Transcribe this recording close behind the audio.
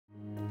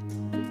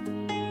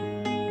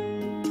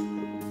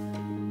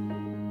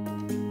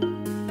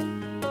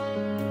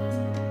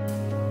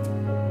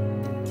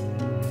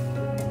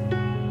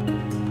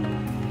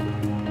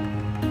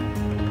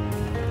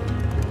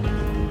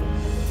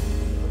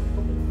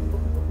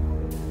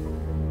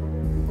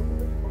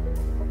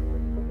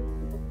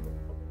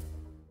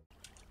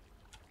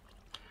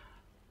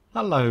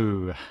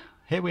Hello,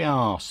 here we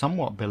are,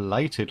 somewhat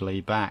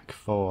belatedly back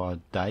for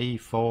day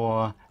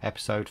 4,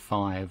 episode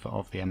 5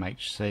 of the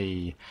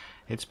MHC.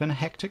 It's been a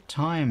hectic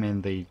time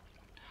in the,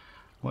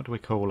 what do we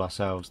call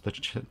ourselves,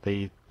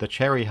 the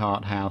Cherry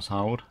Heart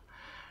household.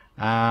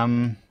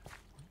 But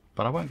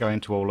I won't go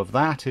into all of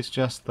that. It's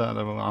just that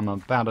I'm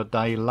about a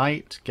day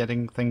late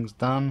getting things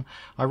done.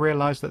 I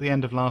realised at the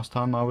end of last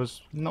time I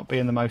was not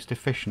being the most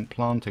efficient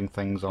planting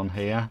things on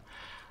here.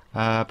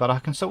 But I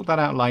can sort that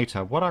out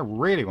later. What I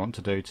really want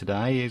to do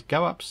today is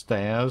go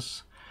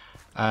upstairs,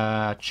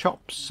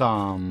 chop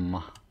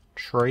some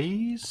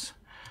trees,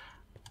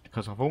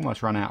 because I've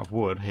almost run out of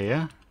wood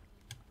here.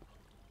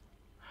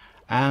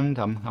 And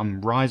I'm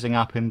rising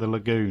up in the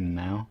lagoon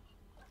now.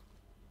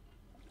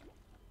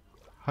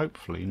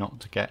 Hopefully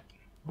not to get...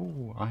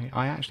 Ooh,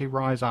 I actually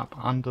rise up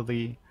under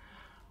the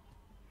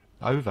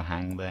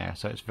overhang there,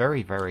 so it's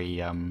very,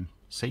 very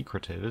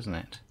secretive, isn't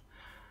it?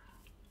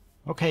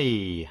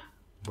 Okay.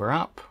 We're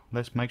up.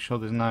 Let's make sure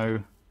there's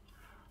no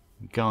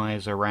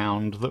guys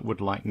around that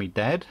would like me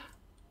dead.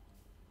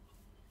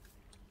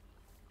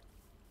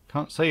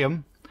 Can't see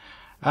them.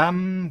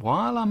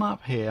 While I'm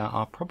up here,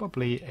 I'll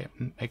probably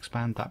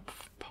expand that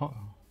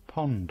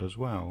pond as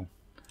well.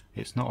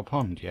 It's not a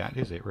pond yet,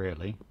 is it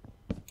really?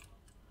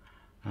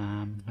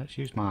 Let's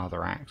use my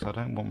other axe. I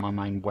don't want my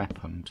main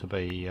weapon to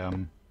be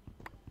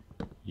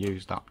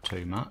used up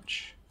too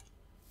much.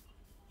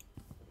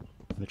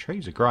 The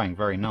trees are growing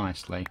very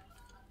nicely.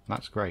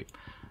 That's great.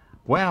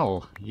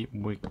 Well,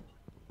 we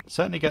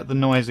certainly get the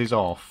noises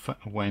off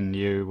when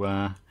you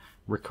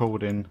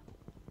recording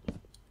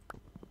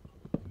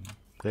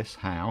this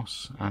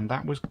house, and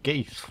that was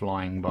geese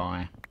flying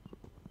by.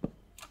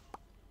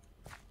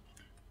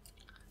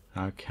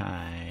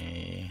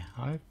 Okay,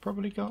 I've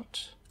probably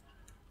got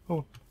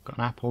an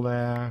apple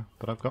there,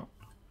 but I've got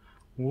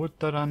wood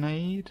that I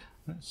need.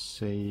 Let's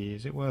see,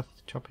 is it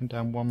worth chopping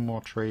down one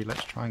more tree?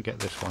 Let's try and get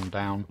this one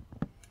down.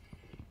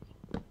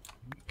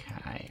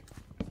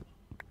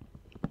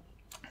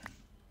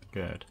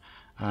 Good.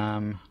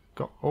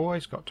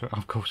 Always got to.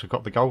 Of course, I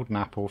got the golden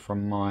apple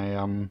from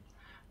my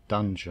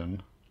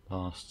dungeon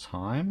last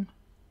time.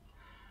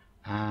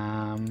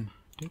 Let's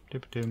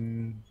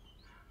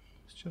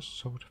just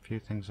sort a few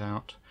things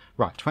out.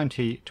 Right,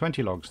 20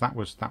 logs. That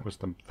was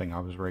the thing I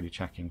was really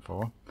checking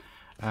for.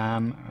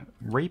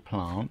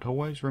 Replant.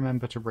 Always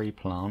remember to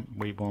replant.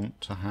 We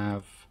want to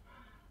have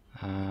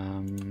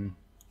the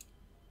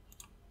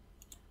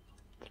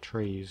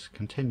trees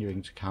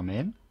continuing to come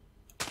in.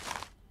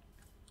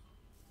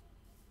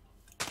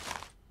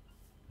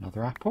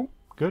 Another apple,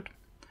 good.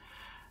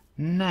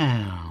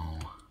 Now,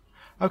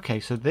 okay,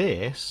 so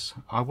this,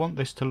 I want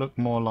this to look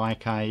more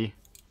like a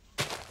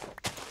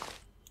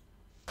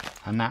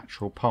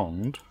natural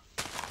pond.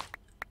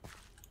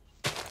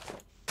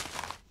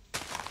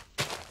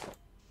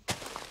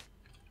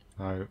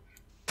 So, a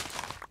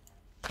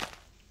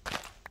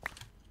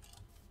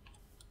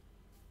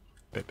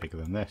bit bigger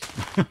than this,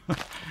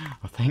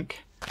 I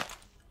think.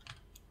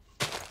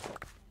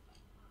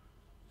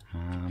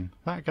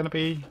 That going to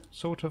be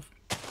sort of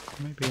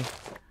maybe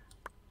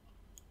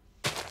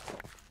I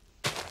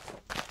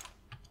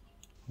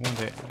want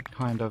it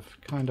kind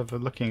of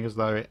looking as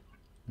though it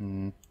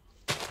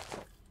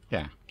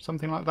yeah,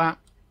 something like that.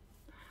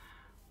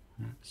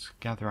 Let's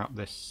gather up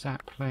this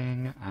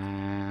sapling,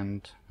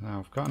 and now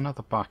I've got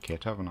another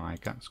bucket, haven't I?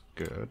 That's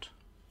good.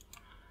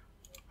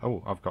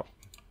 Oh, I've got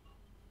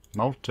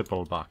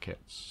multiple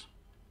buckets.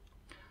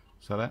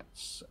 So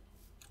let's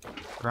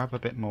grab a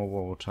bit more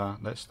water.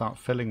 Let's start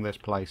filling this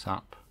place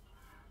up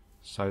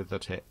so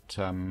that it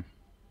that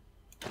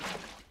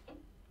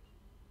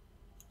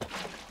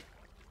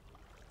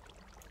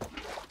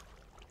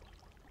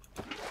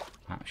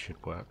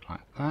should work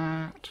like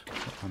that.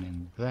 Put one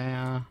in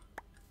there.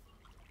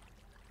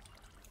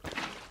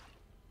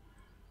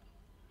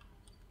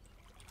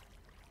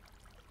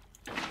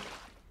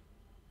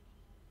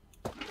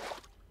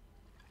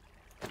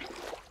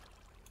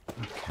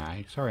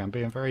 Okay, sorry, I'm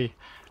being very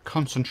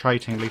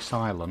concentratingly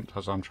silent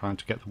as I'm trying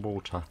to get the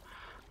water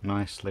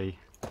nicely.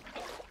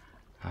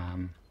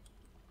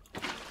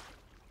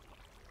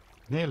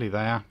 Nearly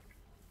there.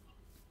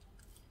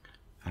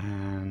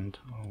 And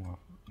oh,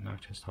 I've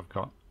noticed I've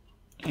got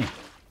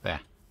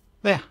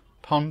there,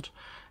 pond.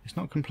 It's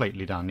not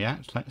completely done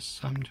yet.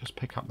 Let's just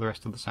pick up the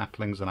rest of the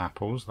saplings and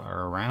apples that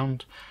are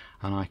around,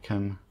 and I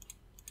can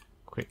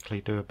quickly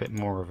do a bit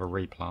more of a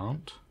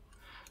replant.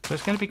 So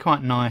it's going to be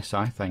quite nice,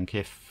 I think,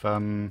 if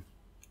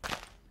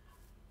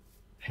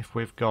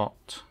we've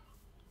got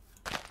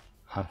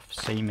a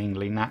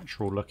seemingly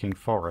natural looking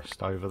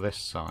forest over this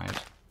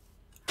side,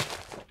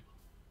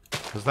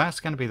 because that's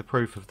going to be the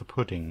proof of the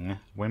pudding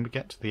when we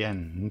get to the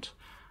end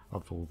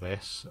of all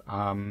this.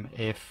 Yeah,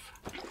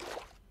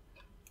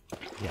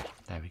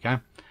 there we go.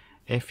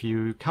 If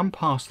you come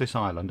past this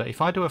island, if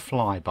I do a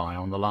flyby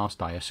on the last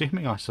day,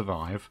 assuming I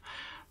survive,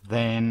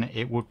 then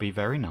it would be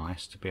very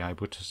nice to be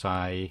able to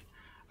say,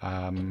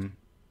 you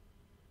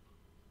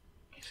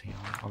see,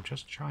 I'll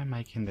just try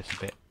making this a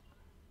bit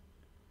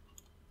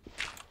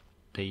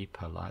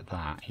deeper like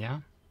that, yeah?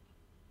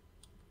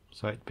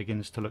 So it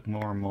begins to look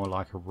more and more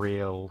like a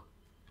real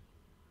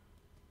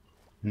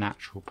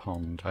natural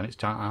pond, and it's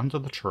down under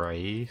the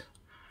tree.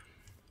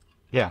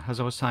 Yeah, as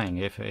I was saying,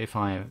 if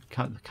I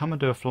come and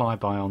do a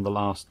flyby on the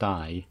last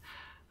day,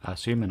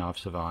 assuming I've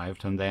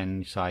survived, and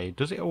then say,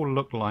 does it all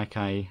look like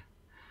a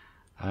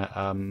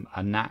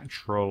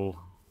natural,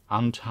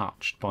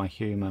 untouched by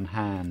human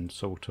hand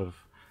sort of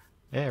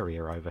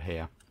area over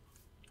here?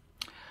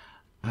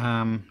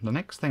 The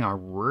next thing I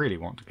really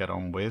want to get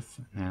on with,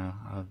 now,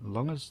 as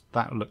long as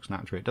that looks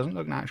natural, it doesn't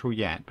look natural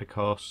yet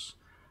because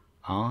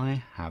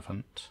I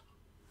haven't...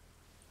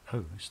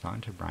 Oh, it's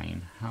starting to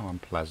rain. How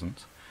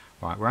unpleasant.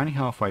 Right, we're only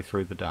halfway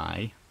through the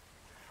day.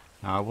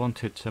 Now I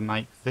wanted to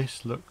make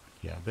this look...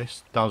 Yeah,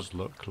 this does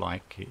look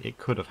like it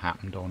could have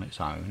happened on its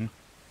own.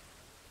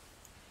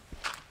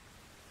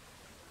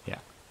 Yeah.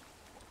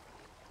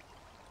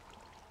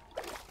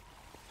 There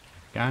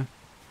we go.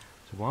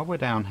 So while we're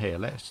down here,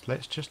 let's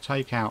just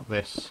take out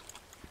this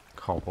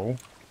cobble.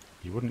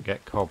 You wouldn't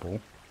get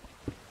cobble.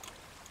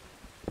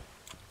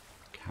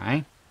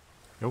 Okay.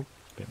 Oh,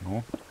 a bit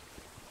more.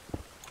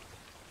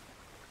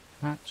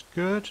 That's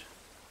good.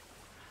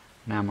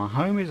 Now my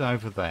home is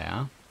over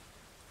there.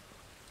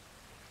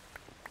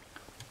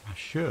 I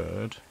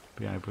should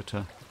be able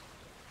to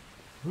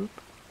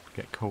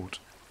get caught.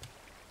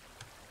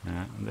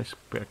 Now this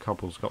bit of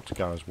cobble's got to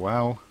go as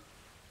well.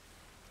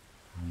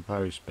 And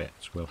those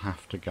bits will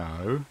have to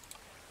go.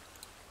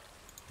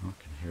 I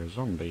can hear a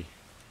zombie.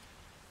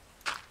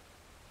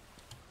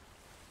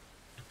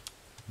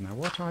 Now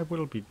what I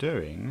will be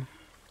doing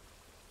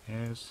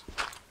is...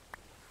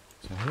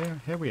 So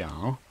here we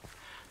are.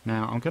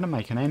 Now I'm going to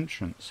make an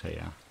entrance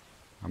here.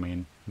 I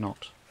mean,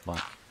 not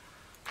like,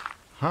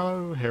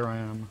 hello, here I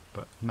am.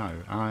 But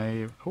no,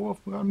 I've got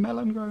a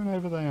melon growing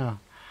over there.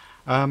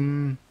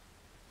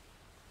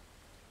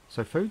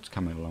 So food's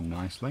coming along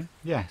nicely.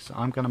 Yes,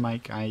 I'm going to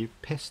make a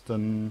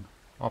piston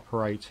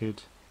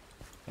operated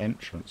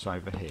entrance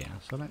over here.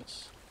 So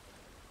let's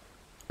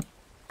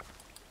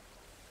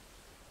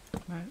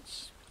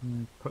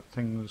put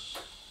things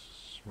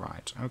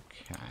right.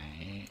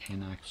 Okay,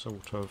 in a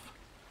sort of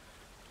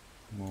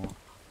more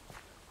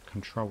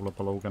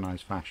controllable,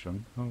 organised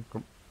fashion. Oh,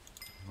 got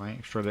my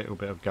extra little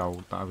bit of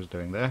gold that I was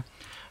doing there.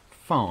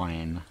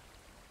 Fine.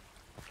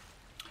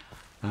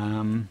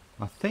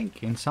 I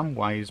think in some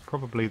ways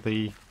probably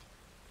the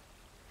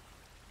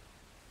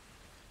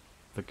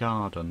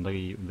garden,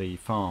 the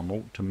farm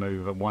ought to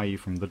move away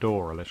from the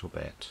door a little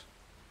bit,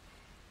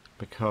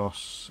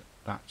 because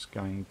that's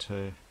going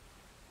to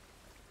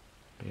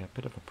be a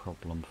bit of a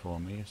problem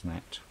for me, isn't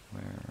it?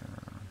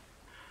 Where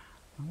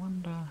I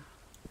wonder.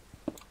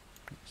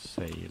 Let's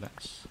see.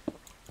 Let's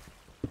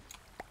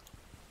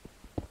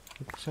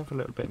give myself a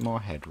little bit more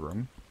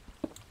headroom.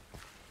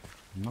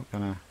 I'm not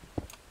going to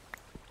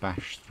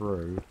bash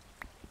through,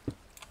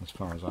 as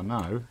far as I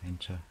know,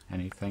 into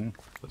anything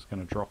that's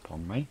going to drop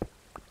on me.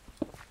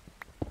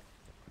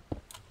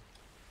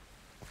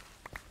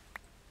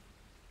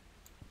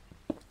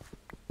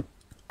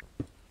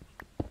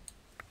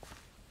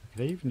 I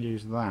could even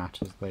use that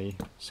as the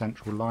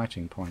central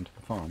lighting point of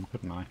the farm,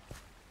 couldn't I?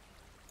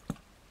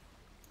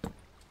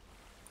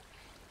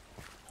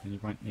 And you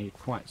won't need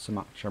quite so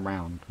much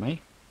around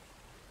me.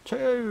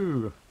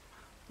 Two!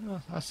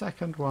 A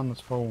second one's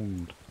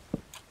formed.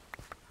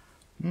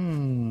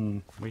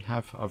 We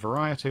have a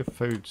variety of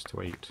foods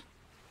to eat.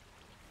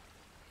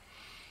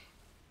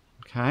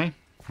 Okay,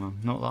 well,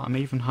 not that I'm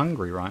even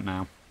hungry right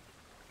now.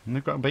 And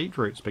they've got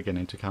beetroots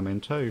beginning to come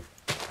in too.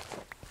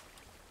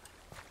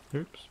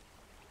 Oops.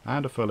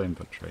 And a full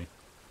inventory.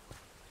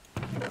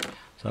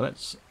 So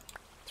let's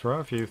throw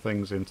a few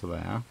things into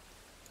there.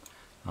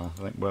 I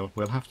think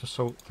we'll have to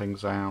sort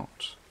things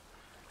out.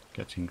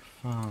 Getting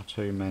far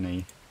too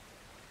many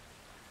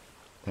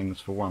things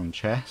for one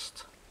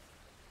chest.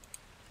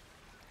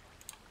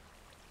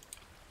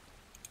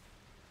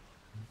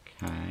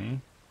 Okay.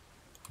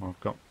 Well, I've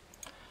got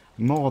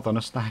more than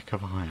a stack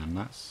of iron.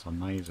 That's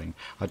amazing.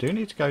 I do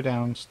need to go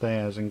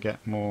downstairs and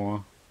get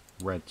more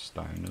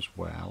redstone as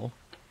well.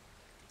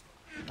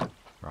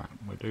 Right,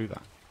 we'll do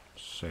that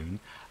soon.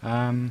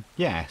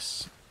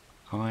 Yes,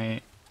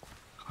 I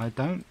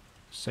don't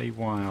see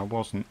why I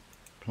wasn't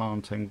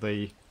planting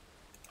the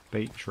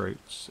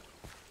beetroots.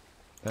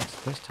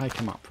 Let's take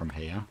them up from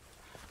here.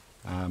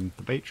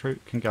 The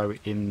beetroot can go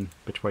in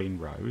between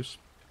rows.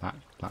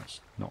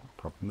 That's not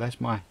a problem.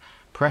 There's my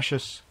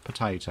precious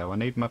potato. I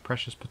need my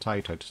precious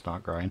potato to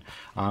start growing.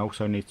 I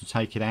also need to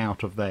take it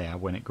out of there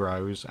when it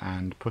grows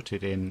and put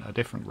it in a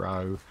different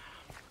row,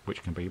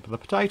 which can be the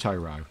potato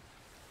row.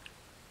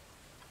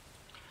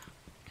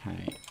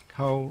 Okay,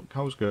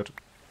 coal's good.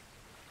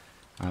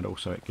 And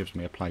also it gives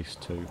me a place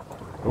to...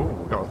 Oh,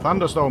 we've got a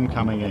thunderstorm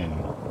coming in.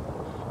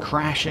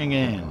 Crashing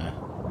in.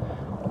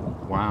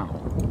 Wow.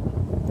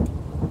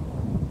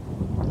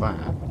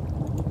 That.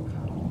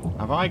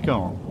 Have I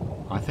got...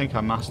 I think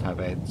I must have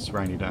Ed's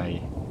rainy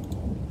day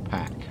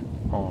pack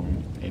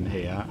on in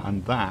here.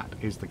 And that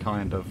is the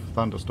kind of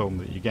thunderstorm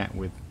that you get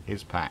with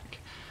his pack.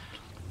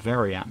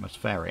 Very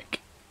atmospheric.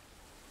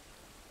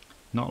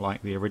 Not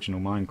like the original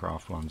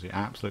Minecraft ones. It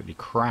absolutely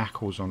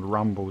crackles and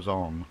rumbles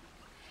on.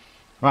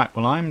 Right,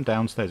 well I'm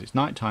downstairs. It's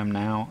night time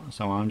now,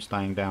 so I'm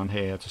staying down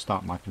here to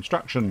start my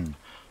construction.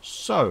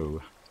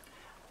 So,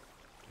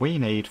 we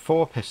need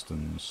 4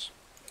 pistons.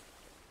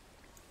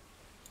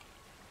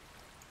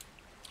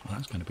 Well,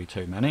 that's going to be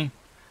too many.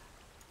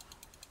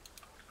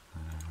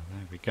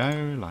 There we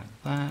go, like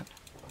that.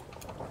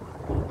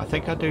 I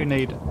think I do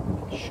need...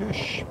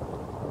 Shush!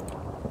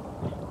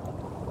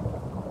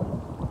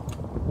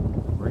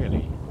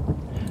 Really?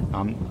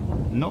 I'm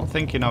not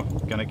thinking I'm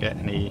going to get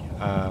any...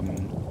 what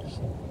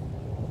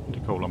do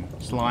you call them?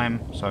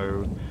 Slime,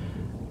 so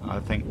I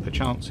think the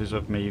chances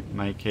of me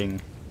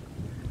making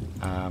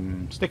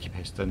sticky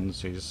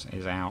pistons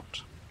is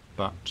out.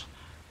 But,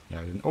 you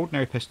know,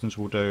 ordinary pistons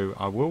will do.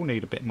 I will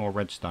need a bit more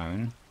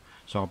redstone.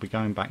 So I'll be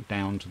going back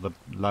down to the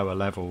lower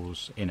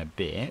levels in a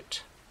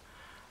bit.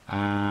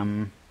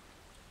 Now,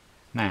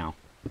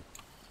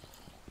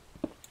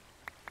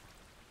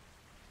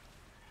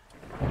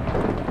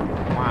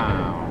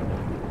 wow,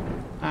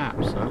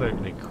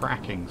 absolutely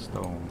cracking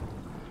storm.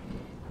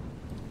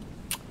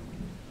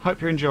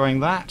 Hope you're enjoying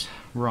that.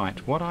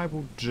 Right, what I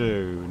will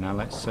do now,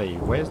 let's see,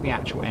 where's the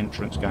actual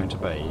entrance going to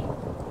be?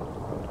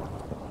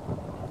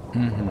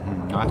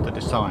 I have to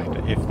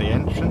decide if the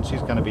entrance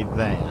is going to be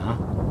there.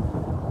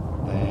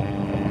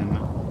 Then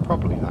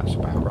probably that's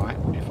about right.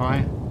 If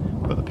I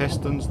put the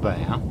pistons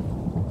there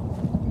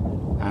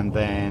and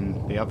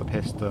then the other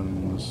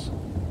pistons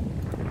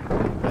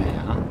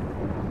there,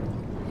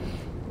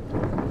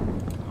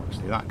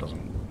 obviously that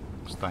doesn't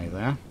stay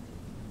there.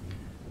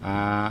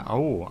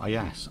 Oh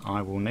yes,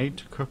 I will need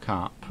to cook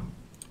up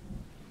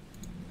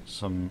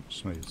some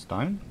smooth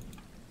stone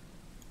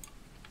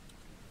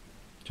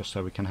just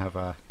so we can have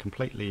a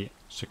completely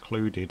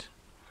secluded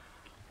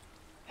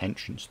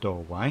entrance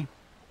doorway.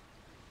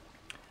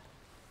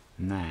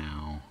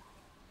 Now,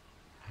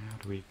 how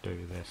do we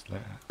do this?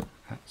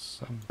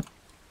 Let's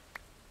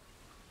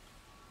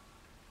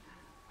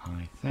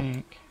I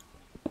think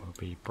we'll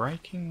be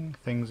breaking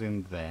things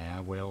in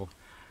there.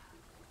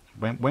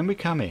 When we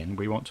come in,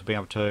 we want to be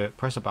able to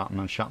press a button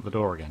and shut the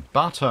door again.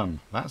 Button!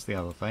 That's the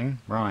other thing.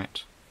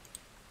 Right.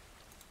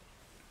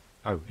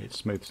 Oh, it's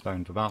smooth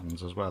stone for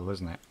buttons as well,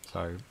 isn't it?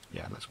 So,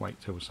 yeah, let's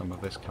wait till some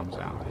of this comes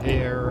out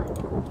here.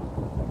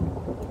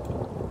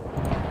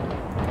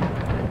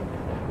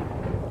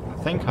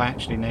 I think I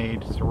actually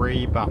need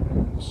 3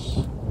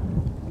 buttons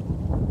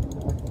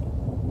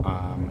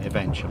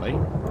eventually.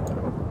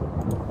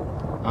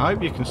 I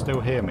hope you can still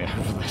hear me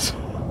over this.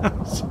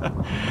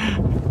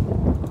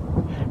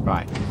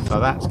 Right, so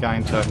that's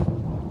going to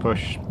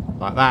push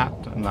like that,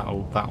 and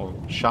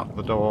that'll shut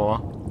the door,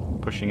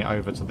 pushing it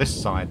over to this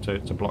side to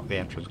block the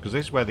entrance, because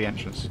this is where the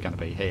entrance is going to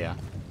be, here.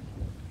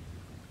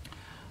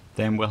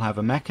 Then we'll have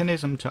a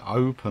mechanism to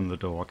open the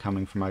door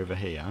coming from over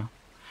here.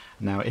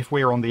 Now, if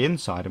we're on the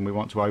inside and we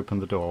want to open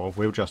the door,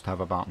 we'll just have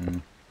a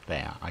button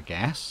there, I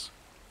guess.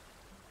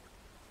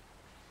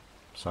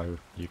 So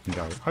you can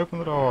go, open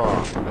the door,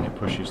 and it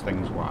pushes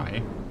things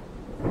away.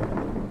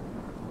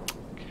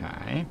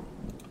 Okay.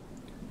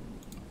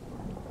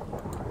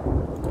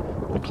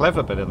 The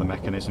clever bit of the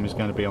mechanism is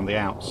going to be on the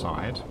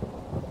outside.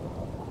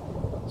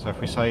 So if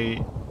we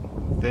say,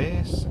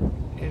 this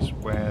is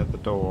where the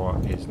door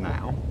is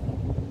now.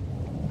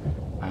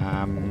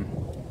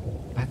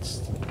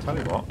 Let's tell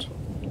you what.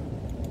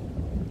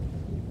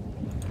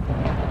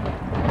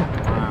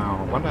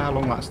 Wow, I wonder how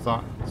long that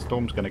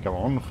storm's going to go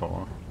on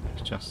for.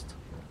 It's just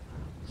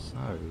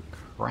so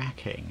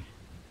cracking.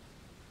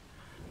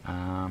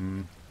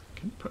 Can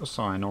you put a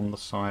sign on the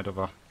side of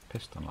a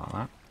piston like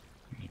that?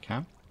 I think you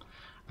can.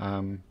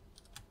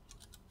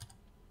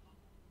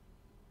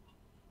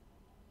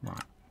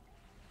 Right.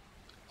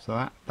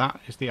 So that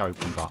is the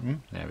open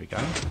button. There we go.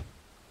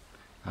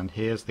 And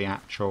here's the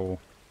actual...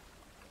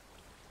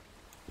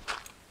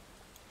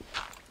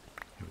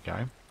 Here we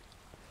go.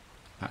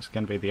 That's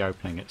going to be the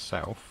opening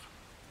itself.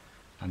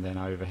 And then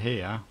over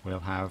here we'll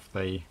have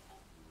the...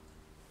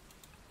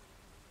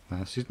 Now,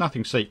 this is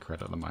nothing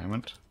secret at the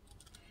moment.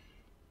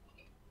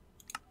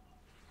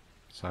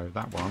 So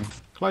that one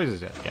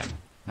closes it again.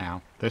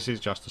 Now, this is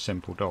just a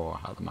simple door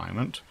at the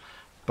moment,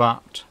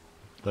 but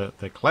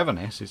the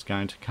cleverness is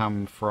going to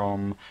come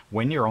from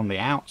when you're on the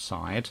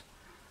outside.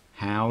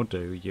 How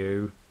do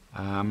you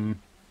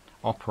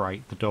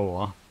operate the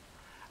door?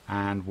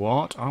 And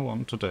what I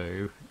want to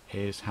do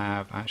is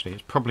have, actually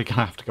it's probably going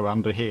to have to go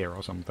under here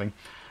or something.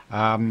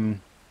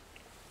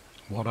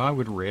 What I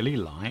would really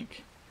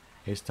like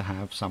is to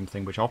have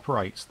something which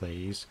operates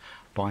these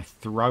by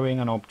throwing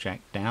an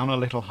object down a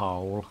little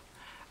hole,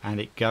 and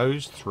it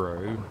goes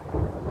through,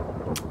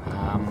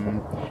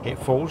 it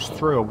falls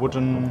through a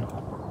wooden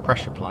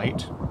pressure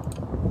plate.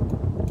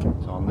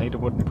 So I'll need a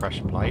wooden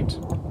pressure plate.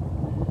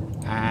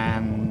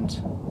 And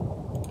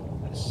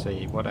let's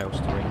see, what else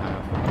do we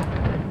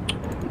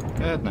have?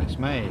 Goodness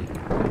me.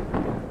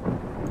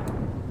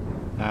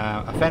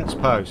 A fence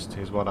post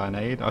is what I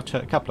need. I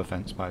took a couple of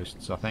fence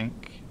posts, I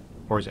think.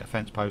 Or is it a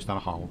fence post and a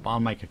hole? But I'll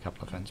make a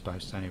couple of fence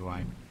posts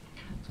anyway.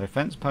 So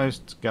fence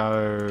posts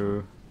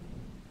go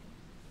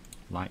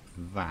like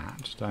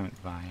that,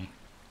 don't they?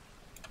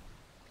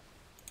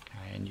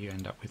 Okay, and you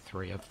end up with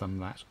 3 of them.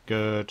 That's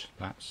good.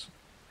 That's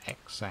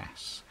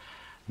excess.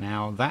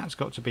 Now that's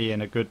got to be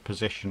in a good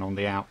position on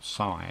the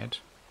outside.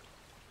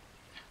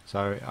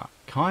 So I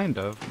kind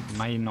of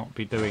may not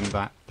be doing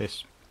that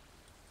this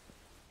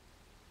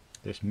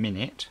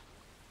minute.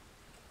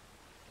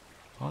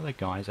 Are there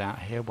guys out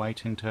here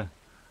waiting to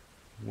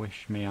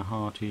wish me a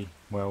hearty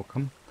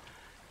welcome?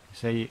 You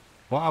see,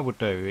 what I would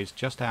do is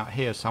just out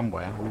here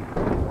somewhere.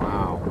 Ooh,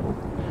 wow.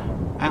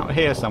 Out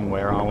here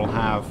somewhere I will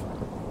have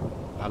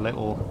a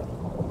little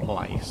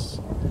place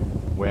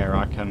where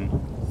I can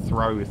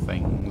throw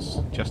things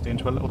just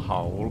into a little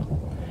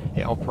hole.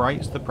 It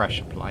operates the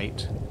pressure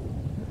plate,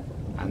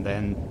 and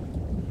then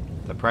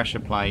the pressure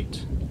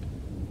plate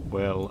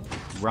will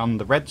run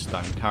the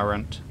redstone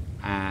current,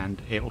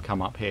 and it will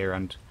come up here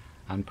and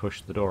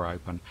push the door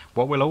open.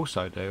 What we'll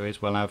also do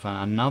is we'll have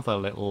another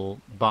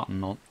little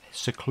button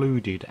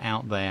secluded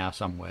out there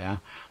somewhere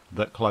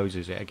that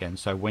closes it again,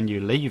 so when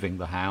you're leaving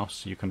the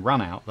house you can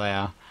run out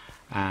there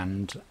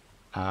and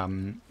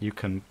you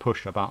can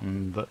push a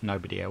button that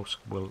nobody else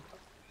will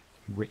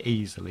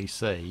easily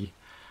see,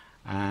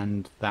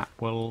 and that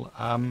will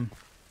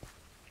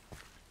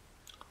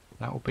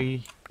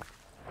be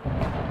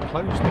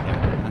closed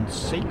again and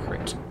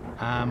secret.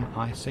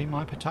 I see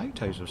my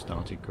potatoes have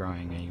started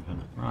growing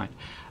even. Right.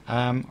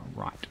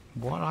 Right.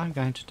 What I'm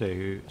going to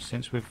do,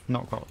 since we've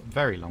not got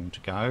very long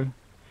to go,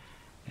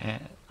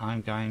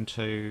 I'm going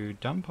to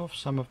dump off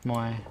some of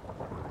my...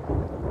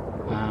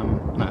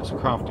 no, it's a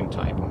crafting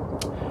table.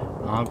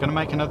 I'm going to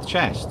make another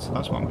chest.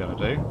 That's what I'm going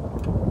to do.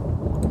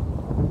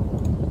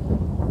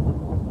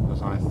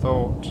 Because I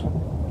thought...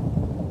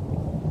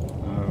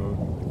 oh...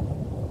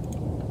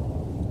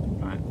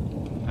 right.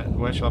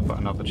 Where shall I put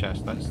another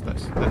chest?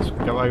 Let's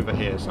go over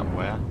here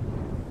somewhere.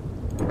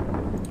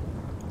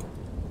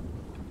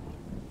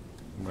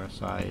 We'll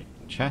say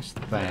chest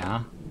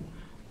there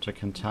to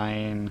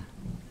contain...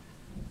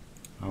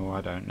 oh,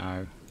 I don't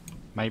know.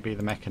 Maybe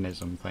the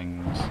mechanism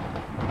things.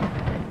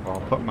 Well,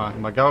 I'll put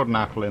my golden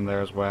apple in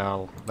there as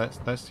well.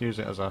 Let's use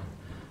it as a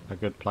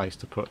good place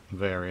to put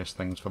various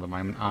things for the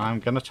moment. I'm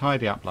going to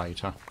tidy up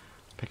later.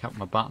 Pick up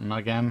my button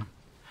again.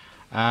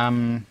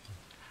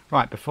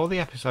 Right, before the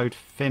episode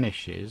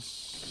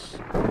finishes...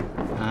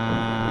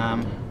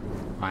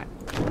 right,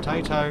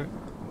 potato.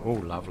 Oh,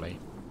 lovely.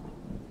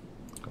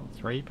 Got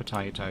 3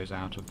 potatoes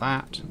out of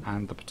that,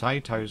 and the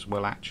potatoes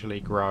will actually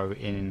grow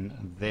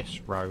in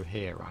this row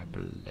here, I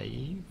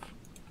believe.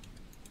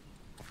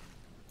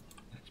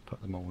 Let's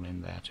put them all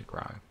in there to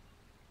grow.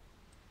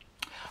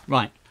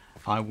 Right,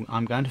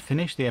 I'm going to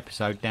finish the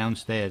episode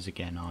downstairs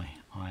again,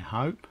 I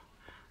hope.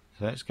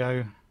 So let's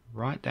go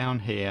right down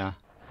here.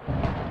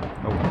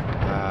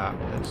 Oh,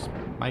 let's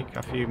make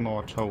a few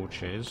more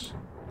torches,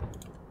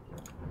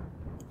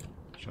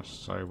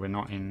 just so we're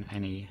not in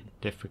any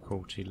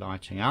difficulty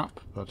lighting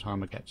up by the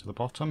time I get to the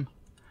bottom.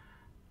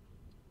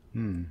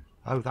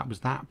 Oh, that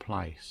was that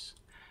place.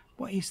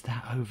 What is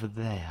that over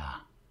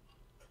there?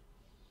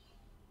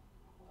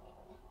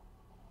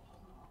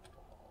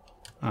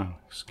 Oh,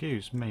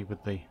 excuse me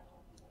with the...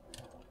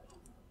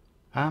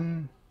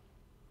 I've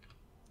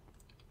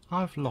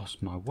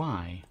lost my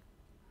way.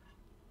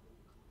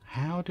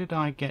 How did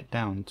I get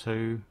down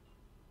to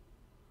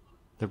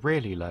the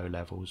really low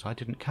levels? I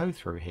didn't go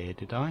through here,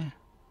 did I?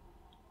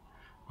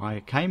 I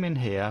came in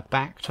here,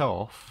 backed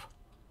off.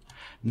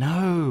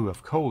 No,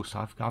 of course,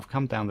 I've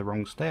come down the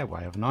wrong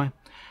stairway, haven't I?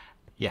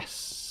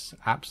 Yes,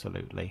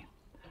 absolutely.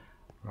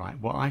 Right,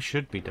 what I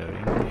should be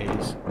doing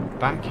is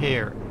back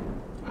here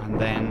and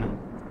then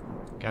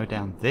go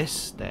down this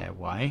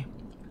stairway.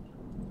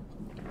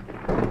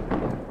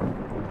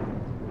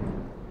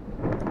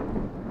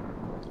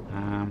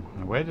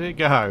 Where did it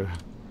go?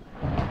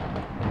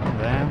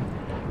 There.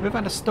 We've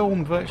had a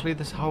storm virtually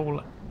this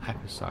whole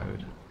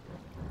episode.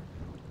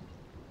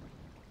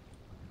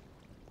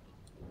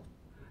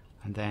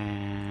 And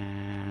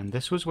then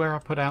this was where I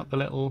put out the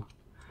little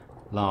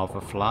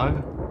lava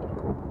flow.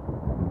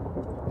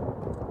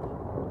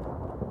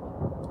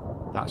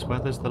 That's where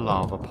there's the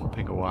lava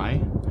popping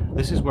away.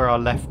 This is where I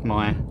left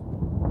my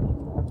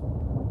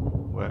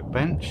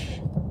workbench.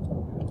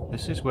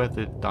 This is where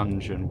the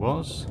dungeon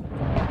was.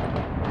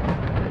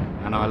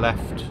 And I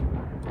left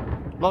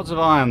lots of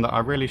iron that I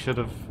really should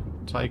have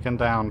taken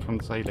down from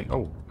the ceiling.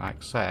 Oh,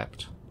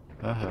 except...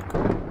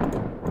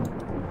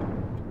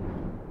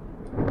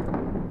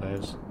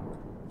 there's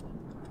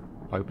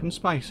open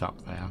space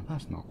up there.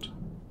 That's not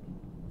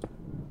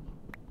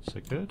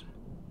so good.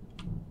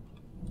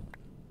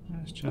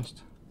 Let's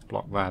just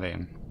block that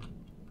in.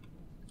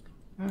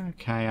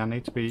 Okay, I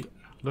need to be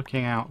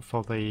looking out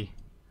for the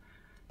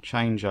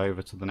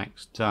changeover to the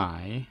next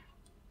day.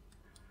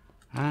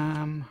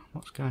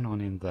 What's going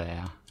on in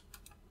there?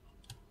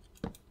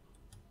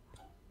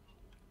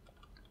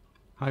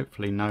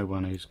 Hopefully no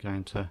one is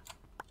going to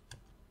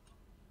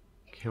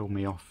kill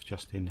me off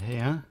just in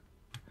here.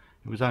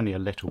 It was only a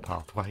little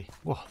pathway.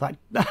 Whoa,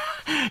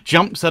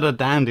 Jumps at a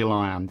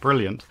dandelion.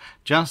 Brilliant.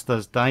 Just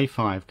as day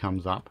 5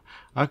 comes up.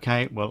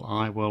 Okay, well,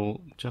 I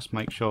will just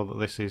make sure that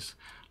this is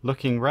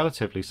looking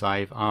relatively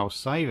safe. I'll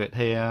save it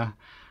here.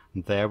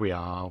 And there we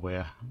are.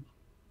 We're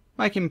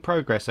making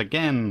progress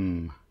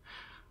again.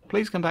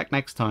 Please come back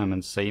next time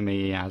and see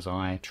me as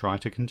I try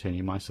to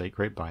continue my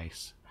secret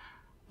base.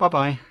 Bye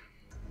bye.